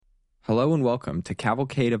Hello and welcome to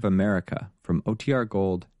Cavalcade of America from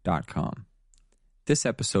OTRGold.com. This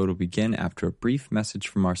episode will begin after a brief message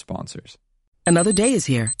from our sponsors. Another day is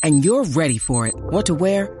here, and you're ready for it. What to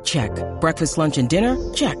wear? Check. Breakfast, lunch, and dinner?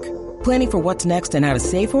 Check. Planning for what's next and how to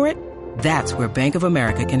save for it? That's where Bank of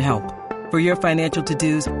America can help. For your financial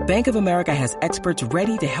to-dos, Bank of America has experts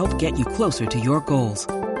ready to help get you closer to your goals.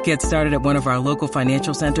 Get started at one of our local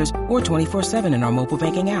financial centers or 24/7 in our mobile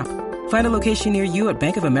banking app. Find a location near you at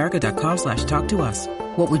bankofamerica.com/talktous.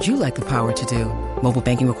 What would you like the power to do? Mobile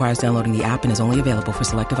banking requires downloading the app and is only available for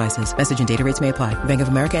select devices. Message and data rates may apply. Bank of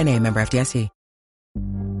America N.A., member FDIC.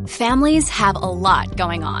 Families have a lot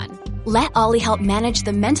going on. Let Ollie help manage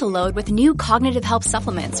the mental load with new cognitive help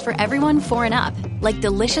supplements for everyone 4 and up, like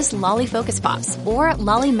delicious Lolly Focus Pops or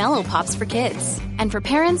Lolly Mellow Pops for kids. And for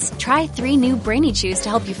parents, try 3 new Brainy Chews to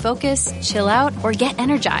help you focus, chill out, or get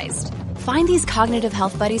energized. Find these cognitive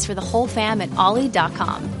health buddies for the whole fam at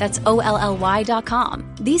ollie.com. That's OLLY.com.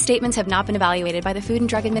 These statements have not been evaluated by the Food and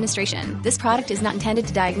Drug Administration. This product is not intended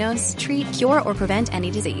to diagnose, treat, cure, or prevent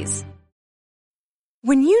any disease.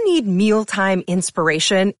 When you need mealtime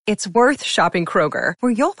inspiration, it's worth shopping Kroger,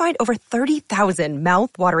 where you'll find over 30,000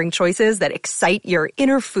 mouth-watering choices that excite your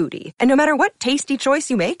inner foodie. And no matter what tasty choice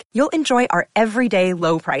you make, you'll enjoy our everyday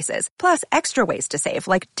low prices, plus extra ways to save,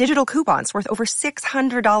 like digital coupons worth over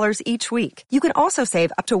 $600 each week. You can also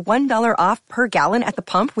save up to $1 off per gallon at the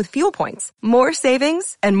pump with fuel points. More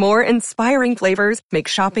savings and more inspiring flavors make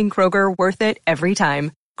shopping Kroger worth it every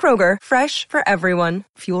time. Kroger, fresh for everyone.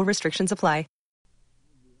 Fuel restrictions apply.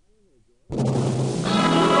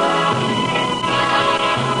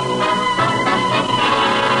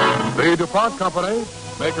 The DuPont Company,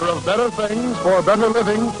 maker of better things for better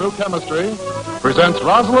living through chemistry, presents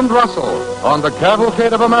Rosalind Russell on the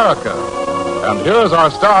Cavalcade of America. And here's our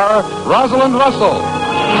star, Rosalind Russell.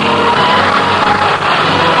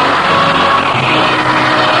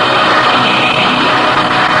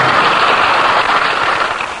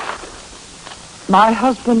 My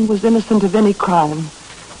husband was innocent of any crime,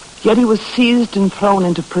 yet he was seized and thrown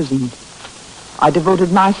into prison. I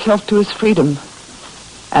devoted myself to his freedom,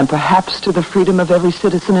 and perhaps to the freedom of every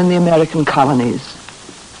citizen in the American colonies.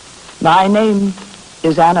 My name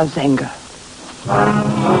is Anna Zenger.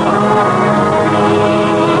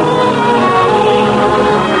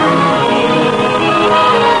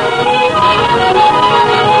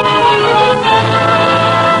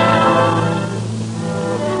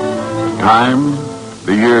 Time,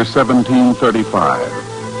 the year 1735.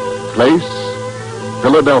 Place,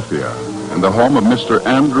 Philadelphia, in the home of Mr.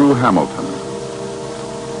 Andrew Hamilton.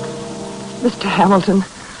 Mr. Hamilton,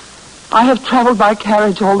 I have traveled by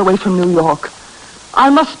carriage all the way from New York. I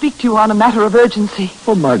must speak to you on a matter of urgency.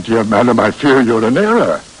 Oh, my dear madam, I fear you're in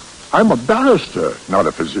error. I'm a barrister, not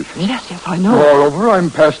a physician. Yes, I know. Moreover, I'm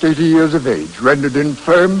past 80 years of age, rendered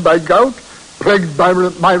infirm by gout, plagued by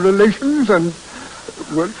my relations, and...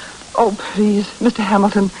 well... Oh, please, Mr.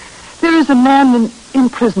 Hamilton, there is a man in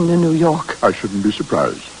prison in New York. I shouldn't be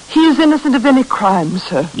surprised. He is innocent of any crime,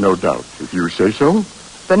 sir. No doubt, if you say so.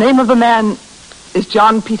 The name of the man is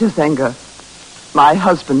John Peter Zenger, my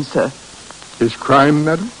husband, sir. His crime,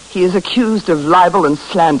 madam? He is accused of libel and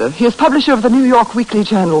slander. He is publisher of the New York Weekly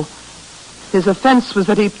Journal. His offense was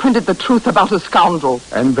that he printed the truth about a scoundrel.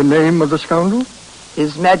 And the name of the scoundrel?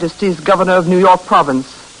 His Majesty's Governor of New York Province,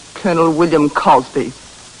 Colonel William Cosby.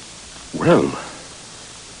 Well,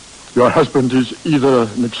 your husband is either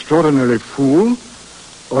an extraordinary fool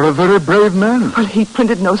or a very brave man. Well, he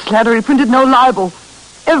printed no slander. He printed no libel.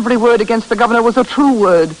 Every word against the governor was a true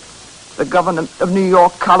word. The governor of New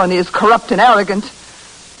York colony is corrupt and arrogant.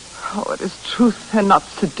 Oh, it is truth and not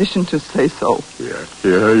sedition to say so. Yes,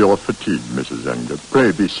 here you're fatigued, Mrs. Zenger.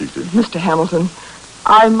 Pray be seated. Mr. Hamilton,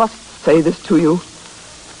 I must say this to you.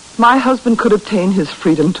 My husband could obtain his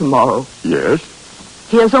freedom tomorrow. Yes?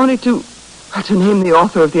 He has only to name the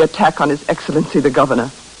author of the attack on His Excellency the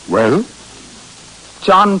Governor. Well?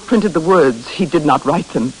 John printed the words. He did not write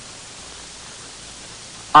them.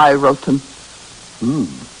 I wrote them.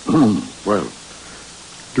 Well,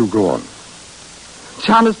 do go on.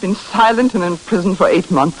 John has been silent and in prison for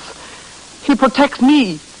 8 months. He protects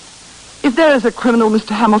me. If there is a criminal,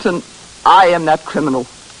 Mr. Hamilton, I am that criminal.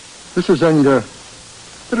 Mrs. Zenger,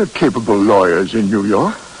 there are capable lawyers in New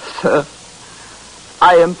York. Sir,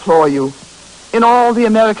 I implore you. In all the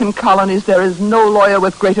American colonies, there is no lawyer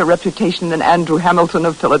with greater reputation than Andrew Hamilton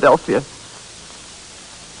of Philadelphia.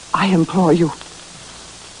 I implore you.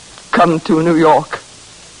 Come to New York.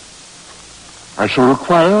 I shall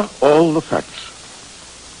require all the facts.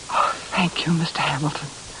 Oh, thank you, Mr. Hamilton.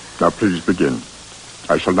 Now, please begin.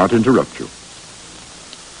 I shall not interrupt you.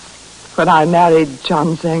 When I married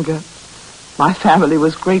John Zenger, My family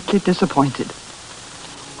was greatly disappointed.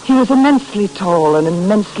 He was immensely tall and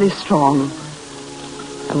immensely strong,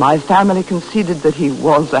 and my family conceded that he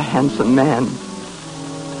was a handsome man.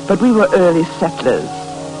 But we were early settlers,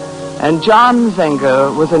 and John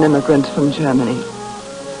Zenger was an immigrant from Germany.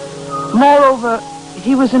 Moreover,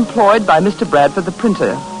 he was employed by Mr. Bradford, the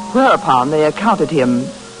printer, whereupon they accounted him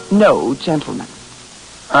no gentleman.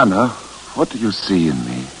 Anna, what do you see in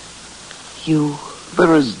me? You?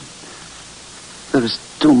 There is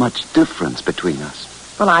too much difference between us.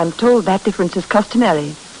 Well, I'm told that difference is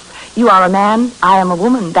customary. You are a man, I am a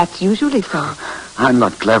woman. That's usually so. I'm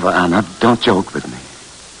not clever, Anna. Don't joke with me.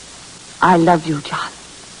 I love you, John.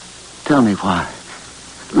 Tell me why.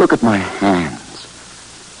 Look at my hands.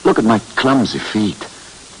 Look at my clumsy feet.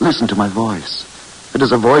 Listen to my voice. It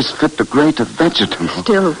is a voice fit to grate a vegetable.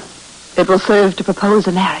 Still, it will serve to propose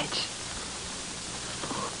a marriage.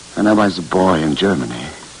 When I was a boy in Germany,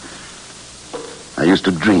 I used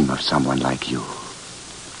to dream of someone like you.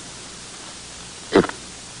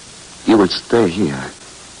 If you will stay here,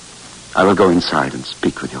 I will go inside and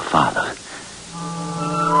speak with your father.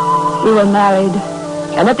 We were married,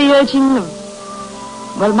 and at the urging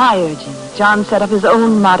of, my urging, John set up his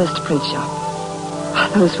own modest print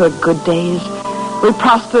shop. Those were good days. We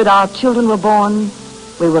prospered, our children were born,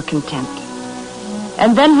 we were content.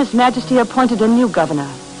 And then His Majesty appointed a new governor.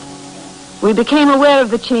 We became aware of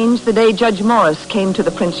the change the day Judge Morris came to the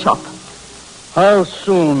print shop. How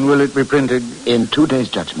soon will it be printed? In 2 days,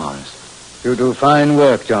 Judge Morris. You do fine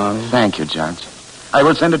work, John. Thank you, Judge. I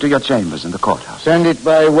will send it to your chambers in the courthouse. Send it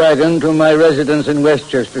by wagon to my residence in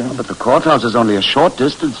Westchester. But the courthouse is only a short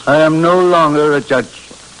distance. I am no longer a judge.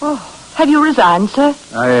 Oh, have you resigned, sir?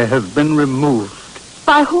 I have been removed.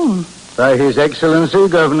 By whom? By His Excellency,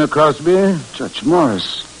 Governor Crosby. Judge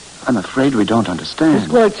Morris, I'm afraid we don't understand. It's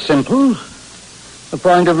quite simple. A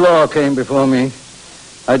point of law came before me.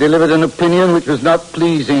 I delivered an opinion which was not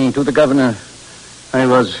pleasing to the governor. I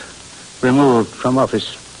was removed from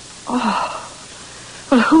office. Oh.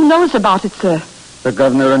 Well, who knows about it, sir? The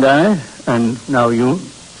governor and I, and now you.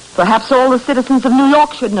 Perhaps all the citizens of New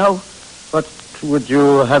York should know. What would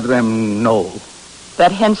you have them know?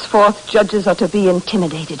 That henceforth judges are to be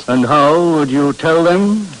intimidated. And how would you tell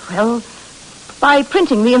them? Well, by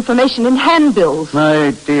printing the information in handbills.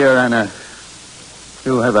 My dear Anna,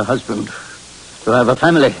 you have a husband. You have a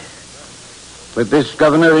family. With this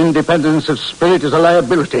governor, independence of spirit is a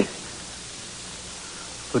liability.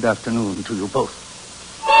 Good afternoon to you both.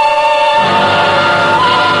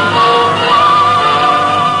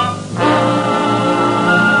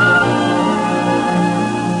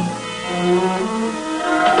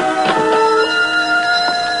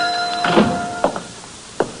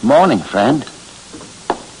 Morning, friend.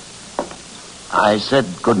 I said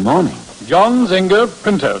good morning. John Zenger,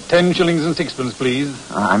 printer, 10 shillings and sixpence, please.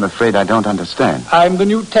 I'm afraid I don't understand. I'm the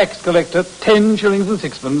new tax collector, 10 shillings and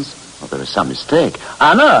sixpence. Well, there is some mistake.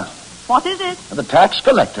 Anna, What is it? the tax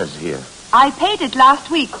collector's here. I paid it last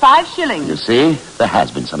week, 5 shillings. You see, there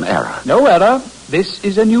has been some error. No error. This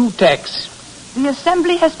is a new tax. The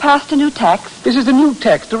Assembly has passed a new tax. This is the new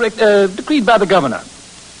tax decreed by the governor.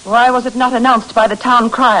 Why was it not announced by the town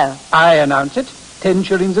crier? I announce it, 10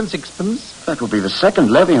 shillings and sixpence. That will be the second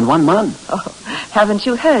levy in 1 month. Oh, haven't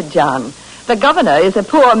you heard, John? The governor is a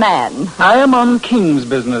poor man. I am on king's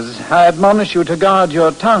business. I admonish you to guard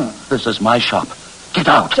your tongue. This is my shop. Get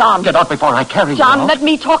out. John. Get out before I carry you John, out. let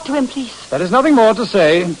me talk to him, please. There is nothing more to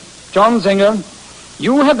say. John Zenger,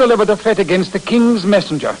 you have delivered a threat against the king's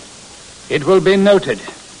messenger. It will be noted.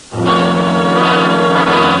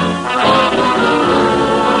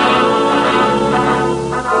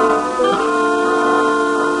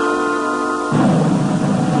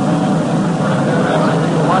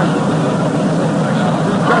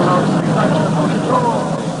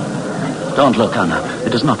 Don't look, Anna.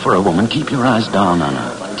 It is not for a woman. Keep your eyes down,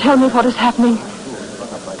 Anna. Tell me what is happening.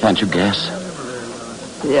 Can't you guess?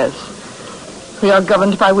 Yes. We are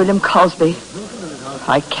governed by William Cosby.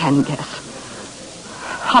 I can guess.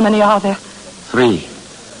 How many are there? 3.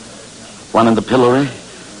 1 in the pillory.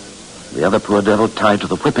 The other poor devil tied to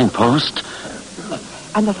the whipping post.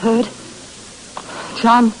 And the third?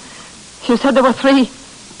 John, you said there were 3.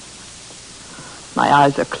 My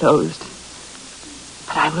eyes are closed.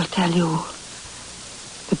 But I will tell you.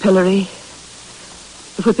 The pillory,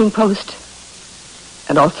 the whipping post,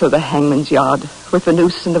 and also the hangman's yard, with the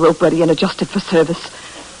noose and the rope ready and adjusted for service.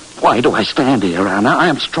 Why do I stand here, Anna? I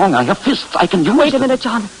am strong. I have fists. I can use Wait a them. minute,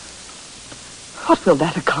 John. What will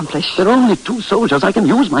that accomplish? There are only 2 soldiers. I can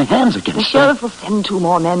use my hands against The them. sheriff will send 2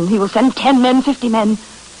 more men. He will send 10 men, 50 men.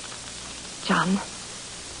 John,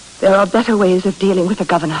 there are better ways of dealing with the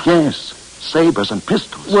governor. Yes. sabers and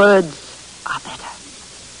pistols. Words are better.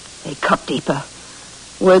 They cut deeper.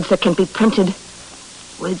 Words that can be printed.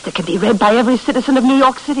 Words that can be read by every citizen of New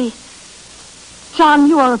York City. John,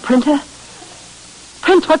 you are a printer.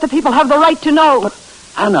 Print what the people have the right to know. But,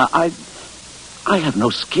 Anna, I have no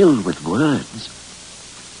skill with words.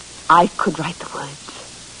 I could write the words.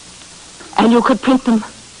 And you could print them.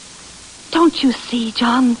 Don't you see,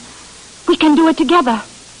 John? We can do it together.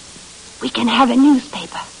 We can have a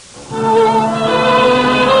newspaper.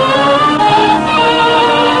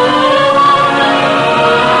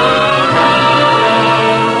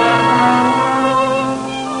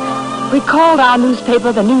 We called our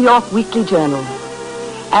newspaper the New York Weekly Journal.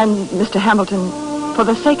 And, Mr. Hamilton, for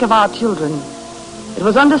the sake of our children, it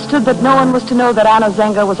was understood that no one was to know that Anna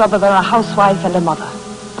Zenger was other than a housewife and a mother.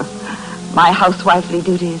 My housewifely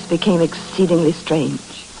duties became exceedingly strange.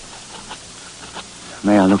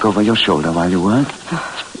 May I look over your shoulder while you work?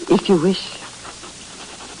 If you wish.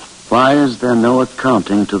 Why is there no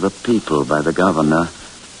accounting to the people by the governor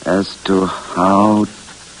as to how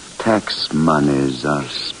tax monies are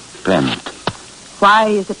spent? Why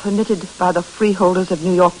is it permitted by the freeholders of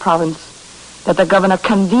New York Province that the governor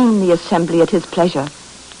convene the assembly at his pleasure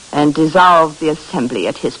and dissolve the assembly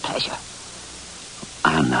at his pleasure?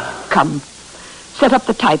 Anna. Come. Set up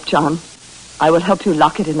the type, John. I will help you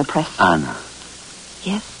lock it in the press. Anna.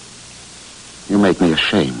 Yes? You make me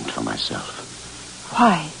ashamed for myself.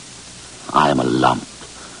 Why? I am a lump.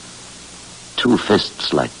 2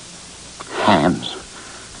 fists like hands,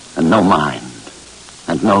 and no mind,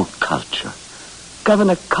 and no culture.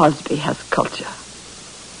 Governor Cosby has culture.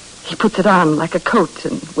 He puts it on like a coat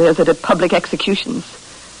and wears it at public executions.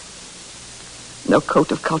 No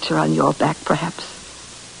coat of culture on your back, perhaps.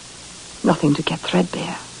 Nothing to get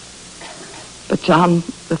threadbare. But, John,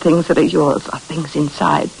 the things that are yours are things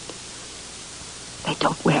inside. They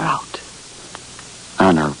don't wear out.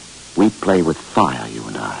 Anna, we play with fire, you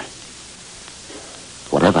and I.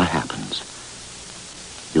 Whatever happens,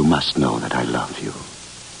 you must know that I love you.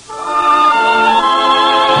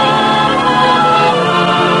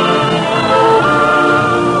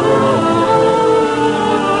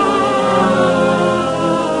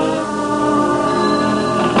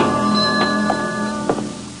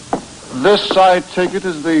 This, I take it,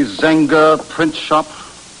 is the Zenger print shop?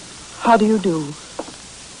 How do you do?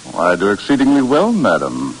 I do exceedingly well,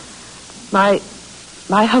 madam. My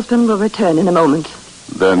husband will return in a moment.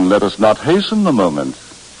 Then let us not hasten the moment.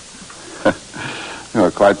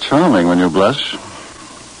 You're quite charming when you blush.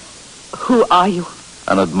 Who are you?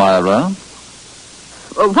 An admirer.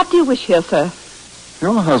 What do you wish here, sir?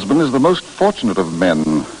 Your husband is the most fortunate of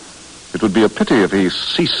men. It would be a pity if he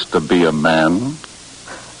ceased to be a man.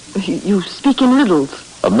 You speak in riddles.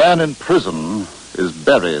 A man in prison is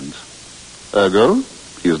buried. Ergo,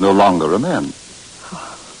 he is no longer a man.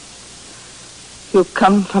 You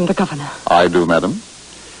come from the governor. I do, madam.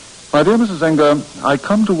 My dear Mrs. Zenger, I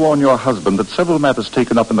come to warn your husband that several matters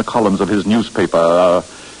taken up in the columns of his newspaper are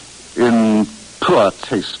in poor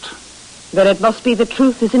taste. Then it must be the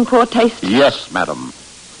truth is in poor taste? Yes, madam.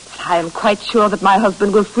 But I am quite sure that my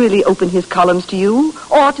husband will freely open his columns to you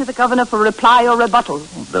or to the governor for reply or rebuttal.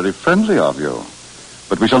 Very friendly of you.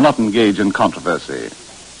 But we shall not engage in controversy.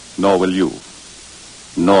 Nor will you.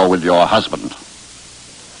 Nor will your husband.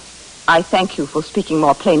 I thank you for speaking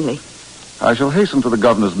more plainly. I shall hasten to the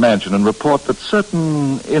governor's mansion and report that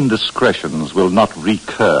certain indiscretions will not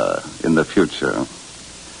recur in the future.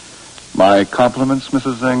 My compliments,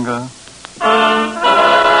 Mrs. Zenger.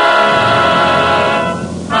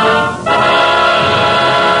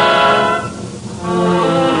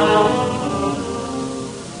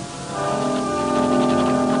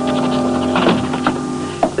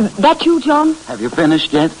 That you, John? Have you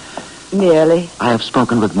finished yet? Nearly. I have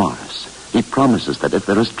spoken with Morris. He promises that if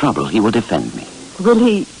there is trouble, he will defend me. Will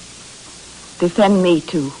he defend me,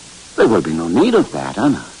 too? There will be no need of that,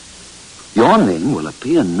 Anna. Your name will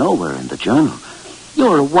appear nowhere in the journal.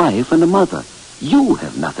 You're a wife and a mother. You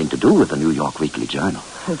have nothing to do with the New York Weekly Journal.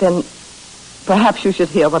 Then perhaps you should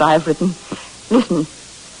hear what I have written. Listen.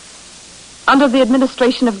 Under the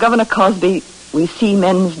administration of Governor Cosby, we see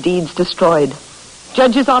men's deeds destroyed.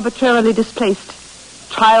 Judges arbitrarily displaced.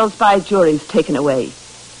 Trials by juries taken away.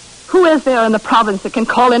 Who is there in the province that can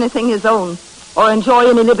call anything his own or enjoy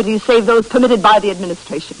any liberties save those permitted by the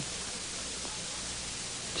administration?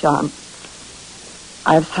 John,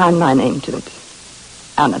 I have signed my name to it.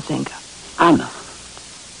 Anna Zenger. Anna,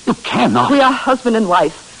 you cannot. We are husband and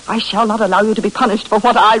wife. I shall not allow you to be punished for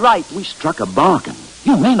what I write. We struck a bargain.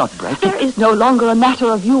 You may not break it. There is no longer a matter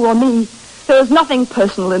of you or me. There is nothing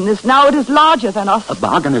personal in this. Now it is larger than us. A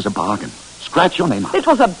bargain is a bargain. scratch your name out. It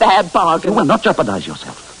was a bad bargain. You will not jeopardize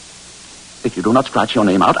yourself. If you do not scratch your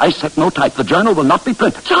name out, I set no type. The journal will not be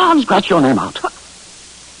printed. John! Scratch your name out.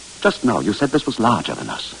 Just now, you said this was larger than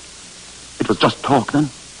us. It was just talk, then?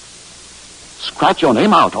 Scratch your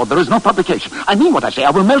name out, or there is no publication. I mean what I say.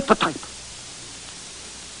 I will melt the type.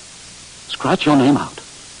 Scratch your name out.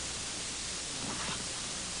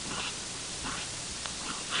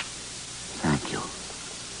 Thank you.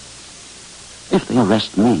 If they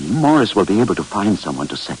arrest me, Morris will be able to find someone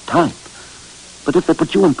to set type. But if they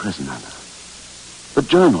put you in prison, Anna, the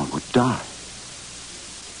journal would die.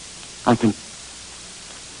 I think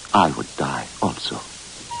I would die also.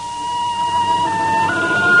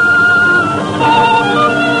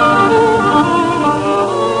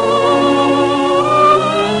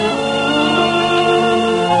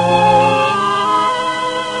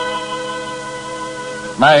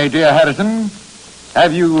 My dear Harrison,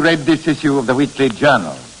 have you read this issue of the Weekly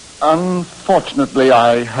Journal? Unfortunately,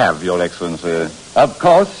 I have, Your Excellency. Of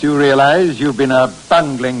course, you realize you've been a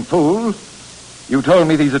bungling fool. You told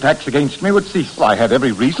me these attacks against me would cease. Well, I had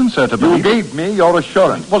every reason, sir, to believe... You gave me your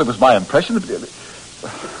assurance. Well, it was my impression.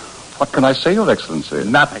 What can I say, Your Excellency?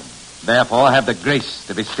 Nothing. Therefore, have the grace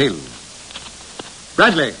to be still.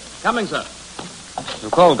 Bradley. Coming, sir.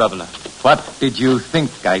 You called, Governor. What did you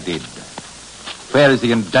think I did? Where is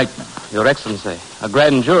the indictment? Your Excellency, a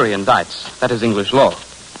grand jury indicts. That is English law.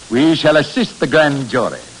 We shall assist the grand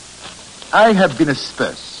jury. I have been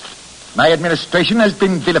aspersed. My administration has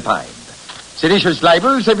been vilified. Seditious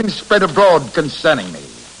libels have been spread abroad concerning me.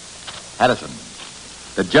 Harrison,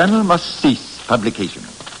 the journal must cease publication.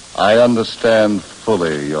 I understand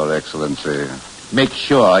fully, Your Excellency. Make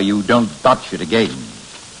sure you don't botch it again.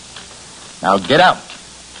 Now get out.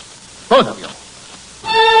 Both of you.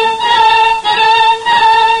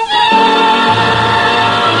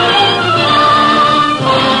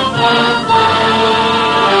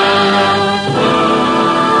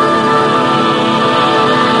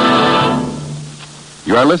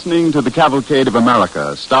 You are listening to The Cavalcade of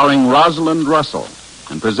America, starring Rosalind Russell,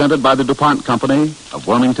 and presented by the DuPont Company of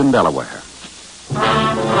Wilmington, Delaware.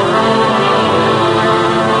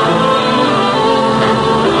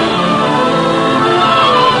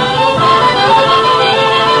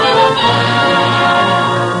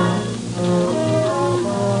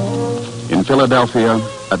 In Philadelphia,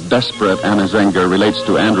 a desperate Anna Zenger relates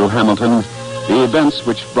to Andrew Hamilton the events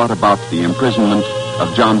which brought about the imprisonment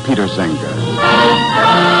of John Peter Zenger.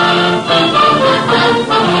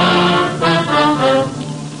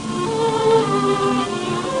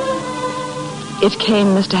 It came,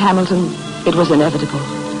 Mr. Hamilton. It was inevitable.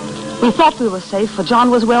 We thought we were safe, for John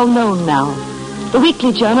was well known now. The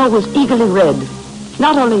Weekly Journal was eagerly read,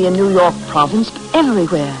 not only in New York province, but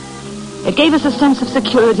everywhere. It gave us a sense of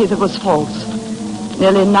security that was false.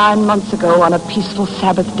 Nearly 9 months ago, on a peaceful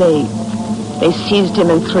Sabbath day, they seized him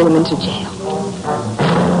and threw him into jail.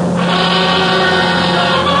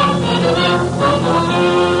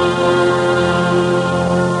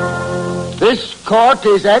 This court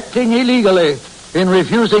is acting illegally in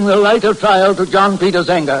refusing the right of trial to John Peter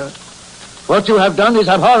Zenger. What you have done is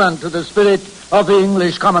abhorrent to the spirit of the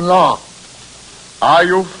English common law. Are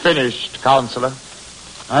you finished, Counselor?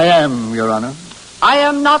 I am, Your Honor. I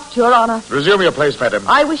am not, Your Honor. Resume your place, madam.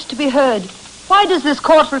 I wish to be heard. Why does this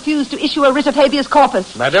court refuse to issue a writ of habeas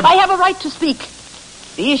corpus? Madam? I have a right to speak.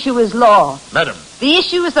 The issue is law. Madam. The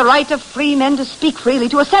issue is the right of free men to speak freely,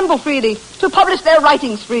 to assemble freely, to publish their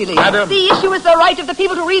writings freely. Madam. The issue is the right of the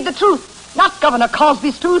people to read the truth, not Governor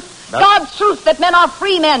Cosby's truth. Madam. God's truth, that men are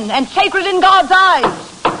free men and sacred in God's eyes.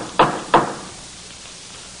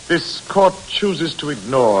 This court chooses to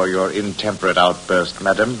ignore your intemperate outburst,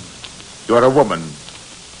 madam. You are a woman.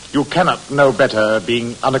 You cannot know better,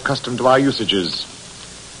 being unaccustomed to our usages.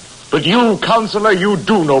 But you, Counselor, you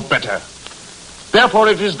do know better. Therefore,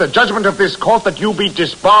 it is the judgment of this court that you be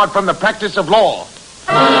disbarred from the practice of law.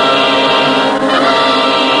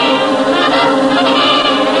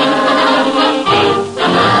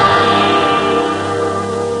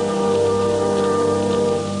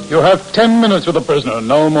 You have 10 minutes with the prisoner,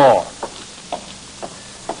 no more.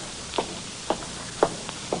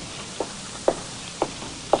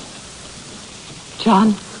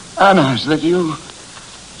 John? Anna, is that you?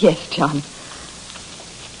 Yes, John.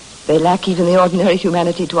 They lack even the ordinary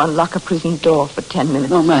humanity to unlock a prison door for 10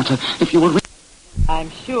 minutes. No matter. If you will...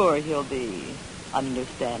 I'm sure he'll be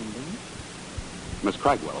understanding. Miss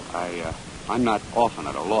Cragwell, I'm not often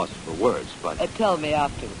at a loss for words, but... Tell me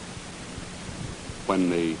after.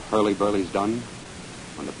 When the hurly-burly's done,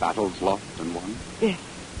 when the battle's lost and won? Yes.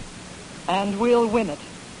 And we'll win it.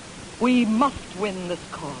 We must win this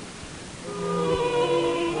cause.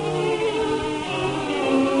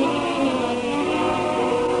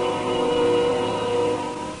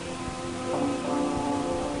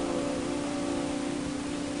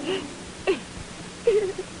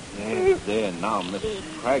 Now, Miss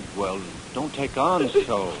Cragwell, don't take on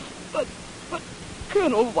so. But,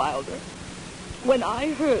 Colonel Wilder, when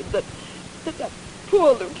I heard that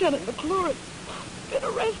poor Lieutenant McClure had been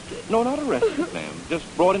arrested... No, not arrested, ma'am. Just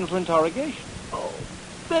brought in for interrogation. Oh,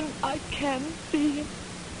 then I can see him.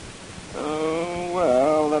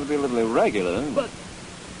 Well, that'll be a little irregular.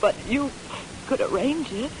 But you could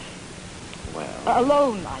arrange it. Well...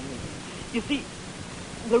 Alone, I mean. You see,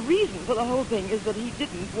 the reason for the whole thing is that he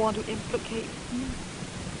didn't want to implicate you.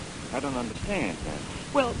 I don't understand, ma'am.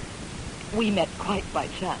 Well, we met quite by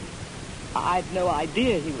chance. I'd no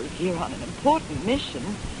idea he was here on an important mission.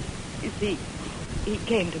 You see, he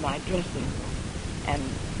came to my dressing, and,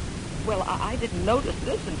 well, I didn't notice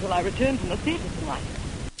this until I returned from the theater tonight.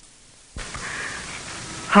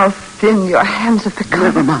 How thin your hands have become.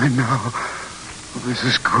 Never mind now. This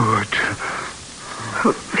is good.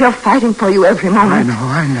 We're fighting for you every moment.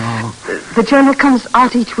 I know. The journal comes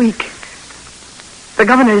out each week. The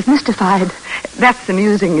governor is mystified. That's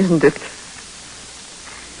amusing, isn't it?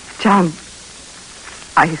 John,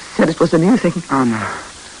 I said it was amusing. Anna,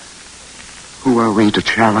 who are we to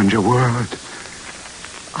challenge a word?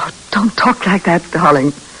 Oh, don't talk like that,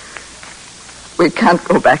 darling. We can't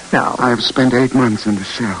go back now. I have spent 8 months in the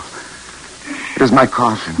cell. It is my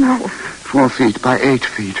coffin. No. 4 feet by 8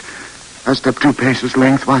 feet. I step 2 paces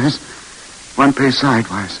lengthwise, 1 pace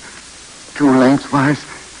sidewise. 2 lengthwise,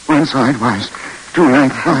 1 sidewise. 2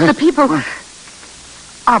 lengthwise. The people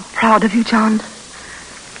are proud of you, John.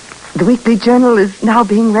 The weekly journal is now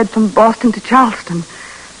being read from Boston to Charleston.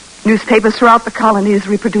 Newspapers throughout the colonies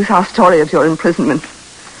reproduce our story of your imprisonment.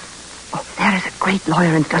 Oh, there is a great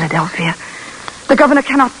lawyer in Philadelphia. The governor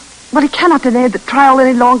cannot delay the trial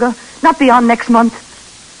any longer, not beyond next month.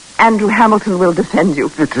 Andrew Hamilton will defend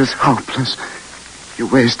you. It is hopeless. You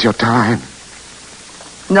waste your time.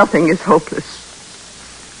 Nothing is hopeless,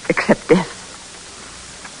 except death.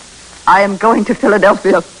 I am going to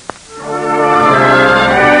Philadelphia.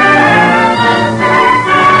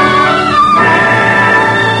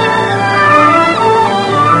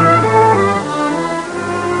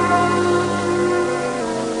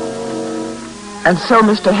 And so,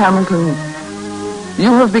 Mr. Hamilton,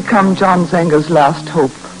 you have become John Zenger's last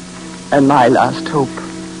hope, and my last hope.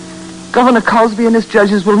 Governor Cosby and his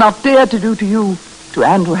judges will not dare to do to you, to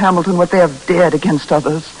Andrew Hamilton, what they have dared against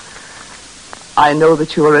others. I know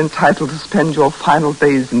that you are entitled to spend your final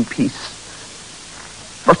days in peace.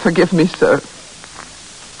 But forgive me, sir.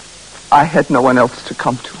 I had no one else to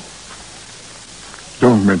come to.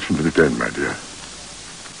 Don't mention it again, my dear.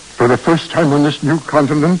 For the first time on this new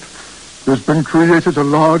continent, there's been created a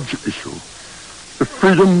large issue. The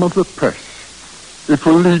freedom of the press. It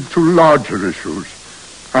will lead to larger issues.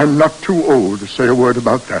 I'm not too old to say a word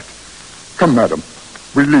about that. Come, madam.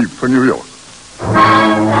 We leave for New York.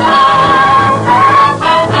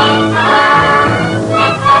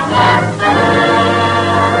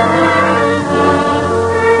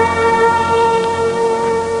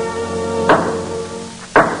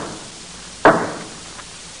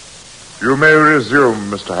 You may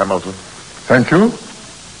resume, Mr. Hamilton. Thank you.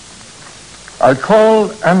 I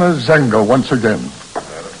call Anna Zenger once again.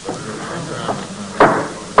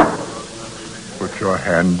 Put your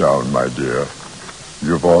hand down, my dear.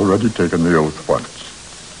 You've already taken the oath once.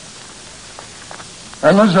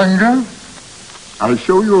 Anna Zenger, I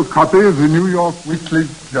show you a copy of the New York Weekly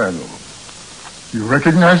Journal. You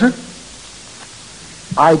recognize it?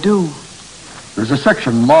 I do. There's a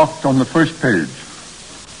section marked on the first page.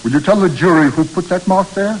 Will you tell the jury who put that mark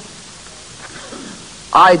there?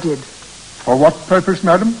 I did. For what purpose,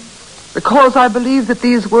 madam? Because I believe that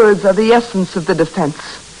these words are the essence of the defense.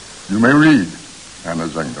 You may read, Anna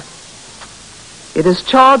Zenger. It is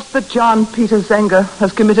charged that John Peter Zenger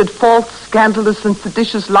has committed false, scandalous, and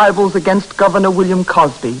seditious libels against Governor William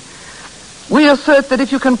Cosby. We assert that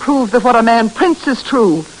if you can prove that what a man prints is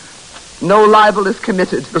true, no libel is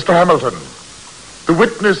committed. Mr. Hamilton, the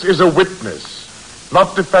witness is a witness,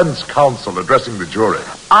 not defense counsel addressing the jury.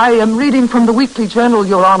 I am reading from the Weekly Journal,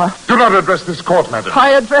 Your Honor. Do not address this court, madam.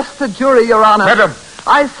 I address the jury, Your Honor. Madam.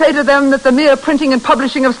 I say to them that the mere printing and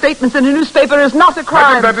publishing of statements in a newspaper is not a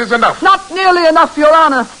crime. Madam, that is enough. Not nearly enough, Your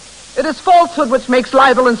Honor. It is falsehood which makes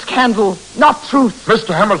libel and scandal, not truth.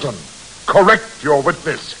 Mr. Hamilton, correct your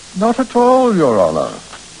witness. Not at all, Your Honor.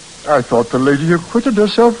 I thought the lady acquitted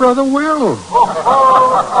herself rather well.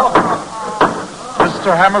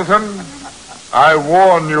 Mr. Hamilton, I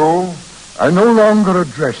warn you. I no longer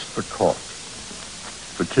address the court.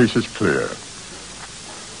 The case is clear.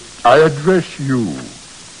 I address you,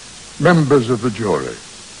 members of the jury.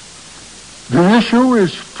 The issue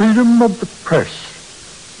is freedom of the press,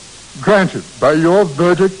 granted by your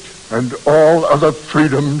verdict and all other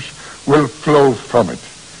freedoms will flow from it.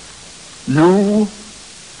 You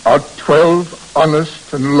are 12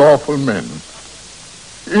 honest and lawful men.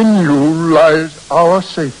 In you lies our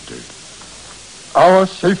safety. Our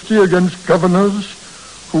safety against governors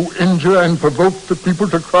who injure and provoke the people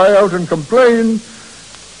to cry out and complain,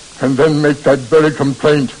 and then make that very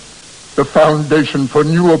complaint the foundation for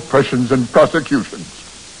new oppressions and prosecutions.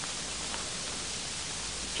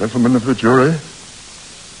 Gentlemen of the jury,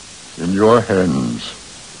 in your hands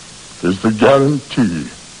is the guarantee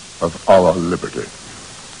of our liberty.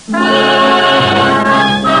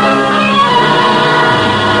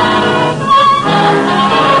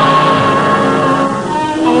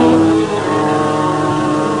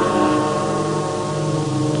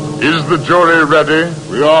 Is the jury ready?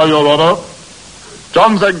 We are, Your Honor.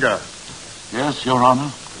 John Zenger, Yes, Your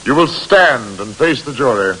Honor. you will stand and face the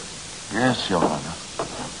jury. Yes, Your Honor.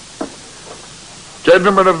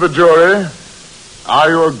 Gentlemen of the jury, are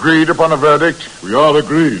you agreed upon a verdict? We are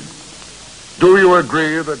agreed. Do you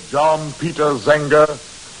agree that John Peter Zenger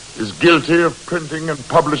is guilty of printing and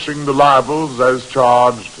publishing the libels as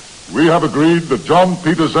charged? We have agreed that John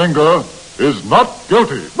Peter Zenger is not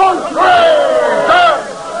guilty.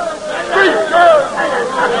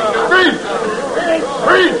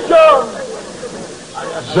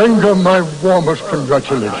 Zenger, my warmest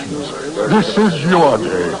congratulations. This is your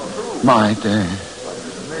day. My day.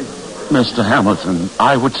 Mr. Hamilton,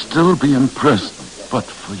 I would still be in prison, but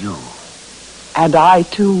for you. And I,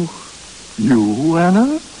 too. You,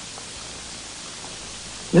 Anna?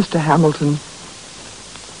 Mr. Hamilton,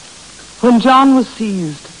 when John was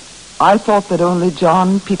seized, I thought that only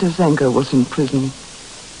John Peter Zenger was in prison.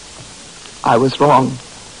 I was wrong.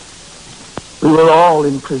 We were all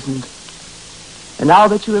imprisoned. And now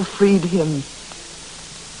that you have freed him,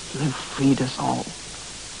 you have freed us all.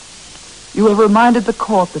 You have reminded the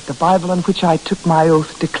court that the Bible on which I took my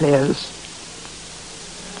oath declares,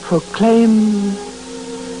 proclaim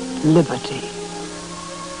liberty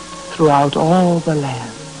throughout all the land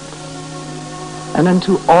and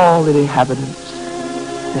unto all the inhabitants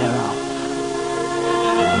thereof.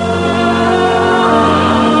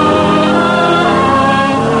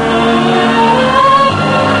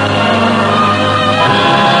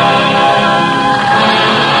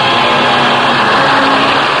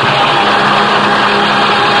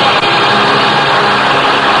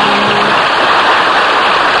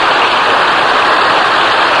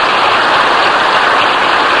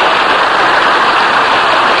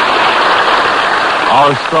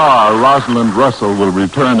 Our star, Rosalind Russell, will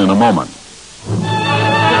return in a moment.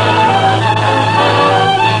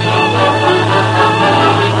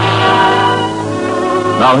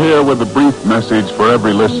 Now here with a brief message for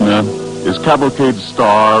every listener is Cavalcade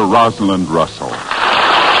star Rosalind Russell.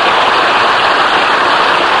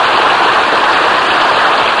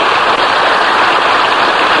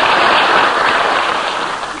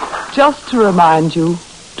 Just to remind you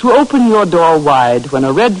to open your door wide when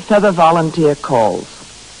a Red Feather volunteer calls,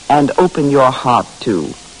 and open your heart too.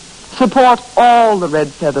 Support all the Red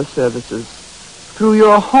Feather services through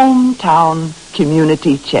your hometown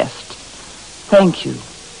community chest. Thank you,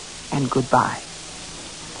 and goodbye.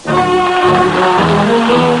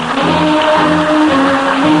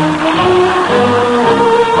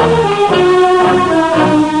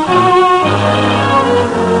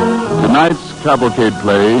 Tonight's Cavalcade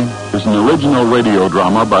play is an original radio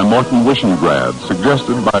drama by Morton Wishengrad,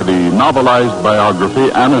 suggested by the novelized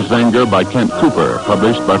biography Anna Zenger by Kent Cooper,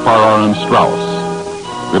 published by Farrar and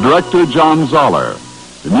Straus. The director, John Zoller.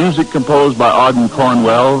 The music composed by Arden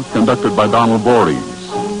Cornwell, conducted by Donald Voorhees.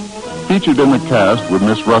 Featured in the cast with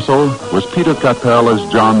Miss Russell was Peter Capell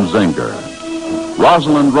as John Zenger.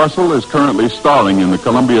 Rosalind Russell is currently starring in the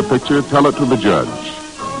Columbia picture Tell It to the Judge.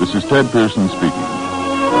 This is Ted Pearson speaking.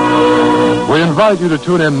 We invite you to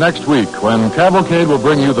tune in next week when Cavalcade will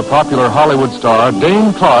bring you the popular Hollywood star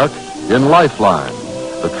Dane Clark in Lifeline,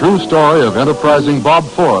 the true story of enterprising Bob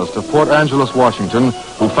Forrest of Port Angeles, Washington,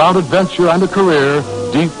 who found adventure and a career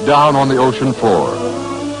deep down on the ocean floor.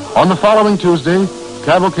 On the following Tuesday,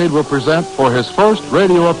 Cavalcade will present for his first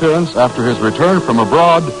radio appearance after his return from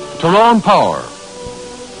abroad, Tyrone Power.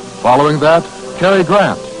 Following that, Cary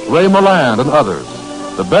Grant, Ray Milland, and others.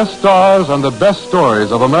 The best stars and the best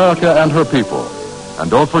stories of America and her people.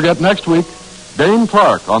 And don't forget next week, Dane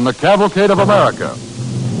Clark on the Cavalcade of America.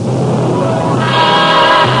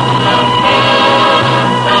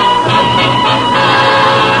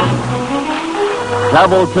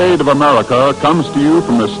 Cavalcade of America comes to you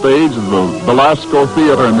from the stage of the Belasco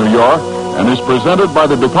Theater in New York and is presented by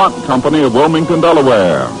the DuPont Company of Wilmington,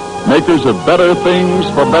 Delaware. makers of better things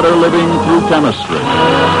for better living through chemistry.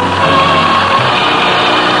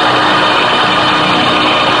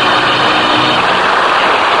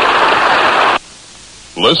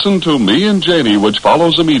 Listen to Me and Janie, which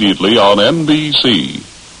follows immediately on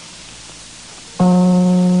NBC.